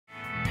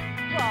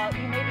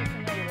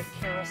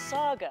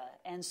Carassauga.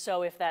 And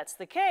so if that's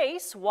the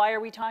case, why are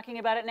we talking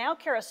about it now?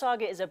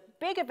 Carassauga is a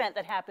big event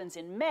that happens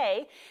in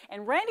May,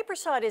 and Randy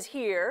Persaud is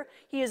here.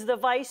 He is the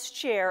vice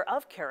chair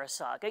of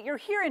Carassauga. You're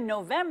here in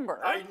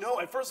November. I know,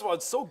 and first of all,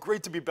 it's so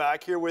great to be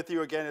back here with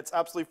you again. It's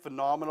absolutely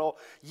phenomenal.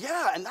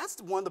 Yeah, and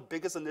that's one of the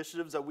biggest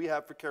initiatives that we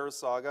have for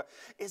Carassauga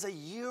is a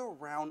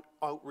year-round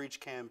outreach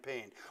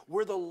campaign.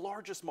 We're the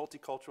largest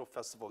multicultural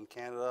festival in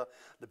Canada,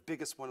 the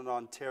biggest one in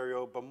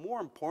Ontario, but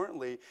more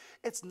importantly,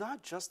 it's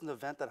not just an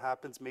event that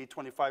happens May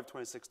 25,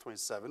 26, 27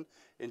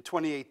 in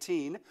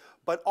 2018,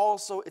 but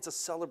also it's a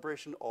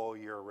celebration all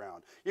year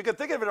round. You can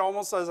think of it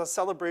almost as a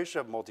celebration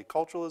of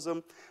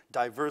multiculturalism,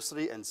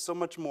 diversity, and so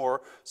much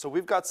more. So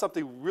we've got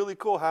something really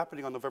cool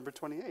happening on November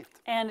 28th.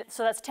 And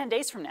so that's 10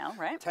 days from now,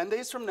 right? 10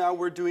 days from now,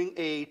 we're doing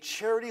a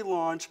charity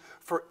launch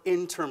for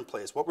Interim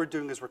Place. What we're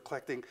doing is we're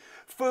collecting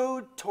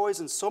food, toys,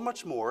 and so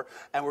much more,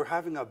 and we're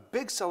having a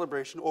big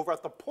celebration over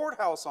at the Port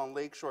House on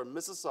Lakeshore,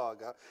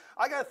 Mississauga.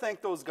 I gotta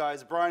thank those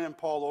guys, Brian and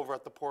Paul over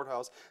at the Port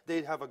House.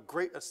 They have a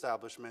great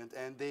establishment,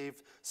 and they've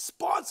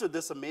sponsored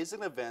this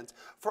amazing event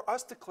for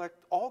us to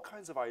collect all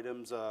kinds of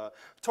items,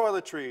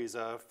 toiletries,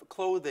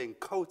 clothing,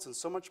 coats, and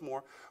so much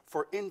more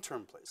for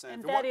Interim Place.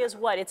 And that is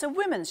what? It's a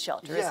women's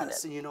shelter, isn't it?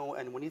 Yes, you know,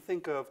 and when you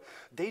think of,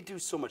 they do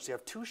so much. They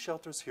have 2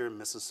 shelters here in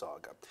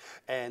Mississauga,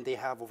 and they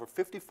have over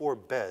 54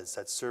 beds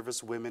that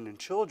service women and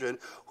children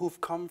who've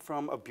come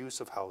from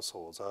abusive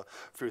households,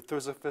 through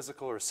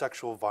physical or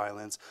sexual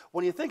violence.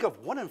 When you think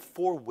of 1 in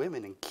 4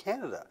 women in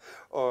Canada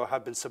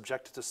have been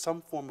subjected to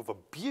some form of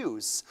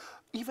abuse,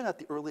 even at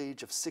the early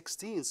age of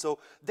 16. So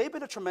they've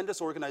been a tremendous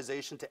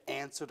organization to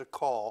answer the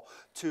call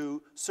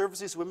to service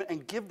these women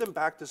and give them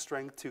back the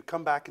strength to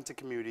come back into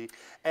community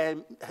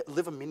and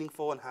live a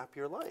meaningful and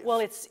happier life. Well,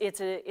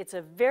 it's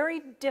a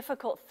very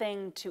difficult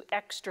thing to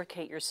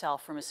extricate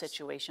yourself from a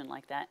situation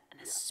like that, and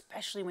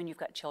especially when you've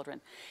got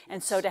children.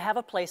 And so to have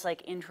a place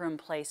like Interim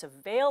Place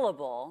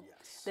available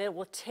that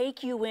will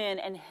take you in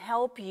and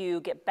help you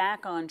get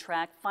back on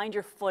track, find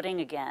your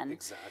footing again.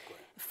 Exactly.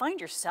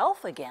 Find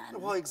yourself again.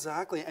 Well,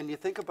 exactly. And you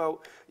think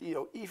about, you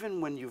know,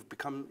 even when you've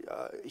become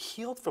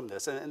healed from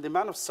this and the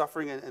amount of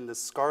suffering and the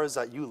scars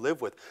that you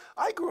live with.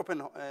 I grew up in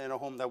a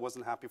home that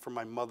wasn't happy for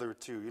my mother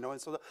too, you know, and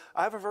so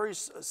I have a very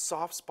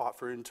soft spot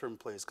for Interim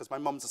Place because my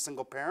mom's a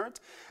single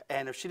parent,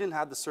 and if she didn't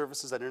have the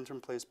services that Interim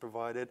Place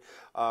provided,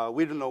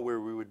 we didn't know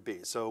where we would be.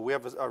 So we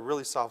have a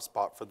really soft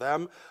spot for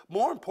them.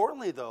 More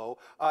importantly though,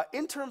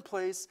 Interim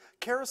Place,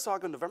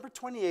 Carassauga, November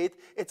 28th,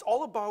 it's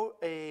all about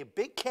a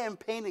big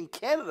campaign in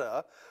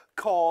Canada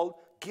called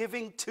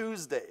Giving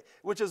Tuesday,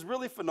 which is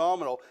really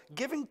phenomenal.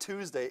 Giving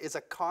Tuesday is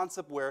a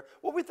concept where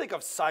what we think of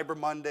Cyber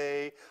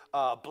Monday,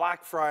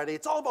 Black Friday,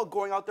 it's all about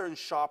going out there and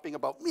shopping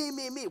about me,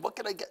 what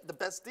can I get the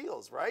best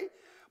deals, right?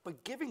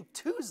 But Giving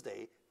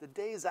Tuesday, the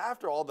days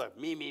after all the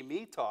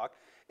me talk,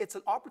 it's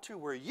an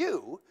opportunity where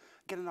you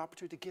get an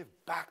opportunity to give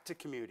back to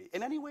community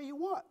in any way you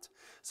want.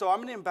 So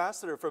I'm an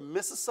ambassador for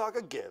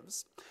Mississauga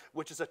Gives,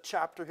 which is a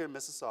chapter here in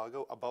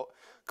Mississauga about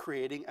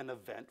creating an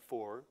event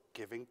for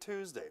Giving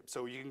Tuesday.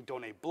 So you can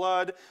donate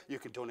blood, you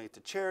can donate to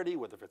charity,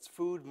 whether it's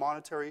food,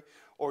 monetary,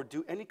 or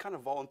do any kind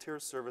of volunteer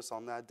service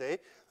on that day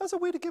as a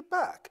way to give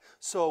back.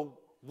 So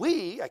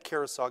we at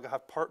Carassauga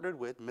have partnered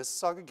with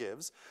Mississauga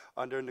Gives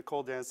under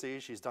Nicole Dancy.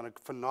 She's done a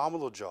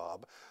phenomenal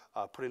job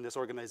putting this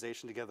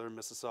organization together in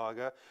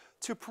Mississauga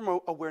to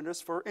promote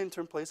awareness for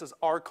Interim Place as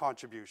our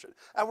contribution.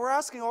 And we're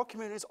asking all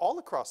communities all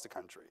across the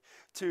country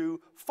to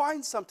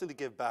find something to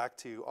give back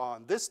to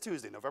on this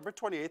Tuesday, November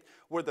 28th,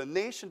 where the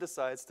nation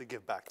decides to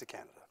give back to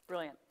Canada.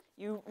 Brilliant.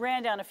 You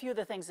ran down a few of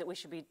the things that we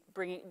should be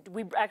bringing. Do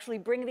we actually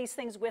bring these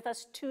things with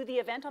us to the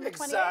event on the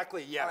 28th?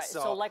 Exactly, yes.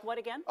 All right, so like what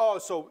again? Oh,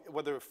 so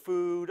whether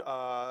food,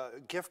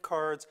 gift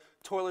cards,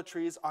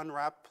 toiletries,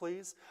 unwrapped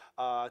please,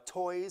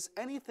 toys,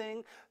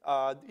 anything.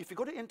 If you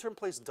go to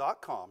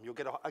interimplace.com, you'll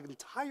get an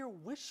entire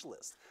wish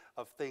list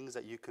of things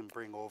that you can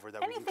bring over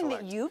that anything we can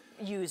collect. That you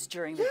use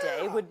during the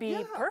day would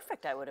be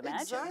perfect, I would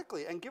imagine.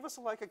 Exactly, and give us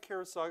a like at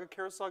Carassauga.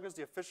 Carassauga is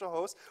the official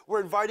host.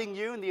 We're inviting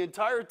you and the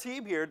entire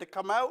team here to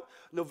come out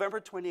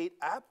November 28th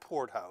at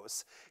Port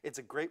House. It's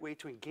a great way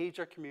to engage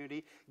our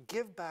community,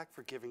 give back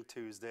for Giving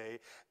Tuesday,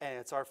 and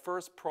it's our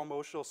first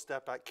promotional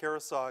step at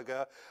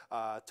Carassauga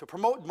to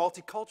promote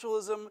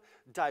multiculturalism,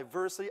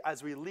 diversity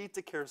as we lead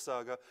to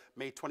Carassauga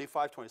May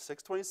 25,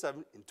 26,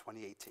 27 in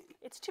 2018.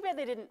 It's too bad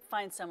they didn't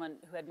find someone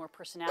who had more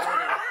personality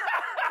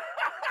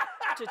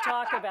to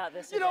talk about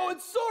this. You know,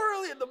 it's so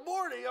early in the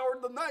morning or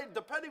the night,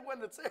 depending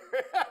when it's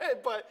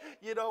aired. But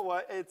you know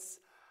what?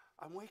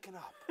 I'm waking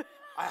up.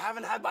 I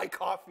haven't had my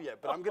coffee yet,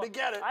 but I'm going to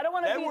get it. I don't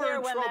want to be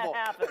there when that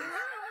happens.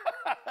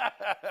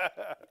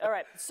 All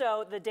right,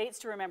 so the dates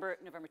to remember,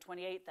 November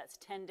 28th, that's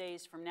 10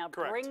 days from now.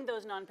 Correct. Bring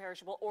those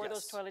non-perishable or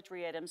those Yes.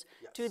 toiletry items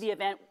Yes. to the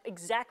event.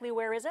 Exactly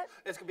where is it?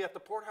 It's going to be at the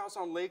Port House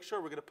on Lakeshore.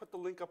 We're going to put the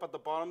link up at the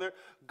bottom there.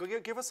 Go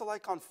give us a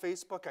like on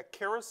Facebook at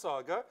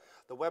Carassauga,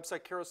 the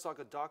website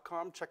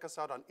carassauga.com. Check us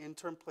out on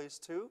Interim Place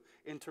too,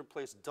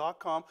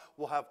 interimplace.com.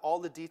 We'll have all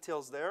the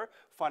details there.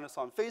 Find us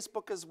on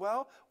Facebook as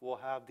well. We'll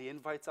have the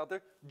invites out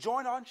there.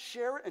 Join on,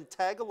 share it, and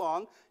tag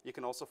along. You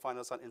can also find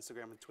us on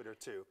Instagram and Twitter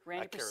too.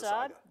 Randy at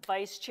Persaud, Carassauga.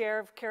 Vice Chair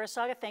of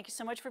Carassauga, thank you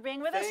so much for being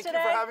with us Thank today.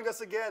 you for having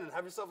us again, and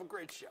have yourself a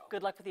great show.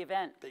 Good luck with the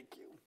event. Thank you.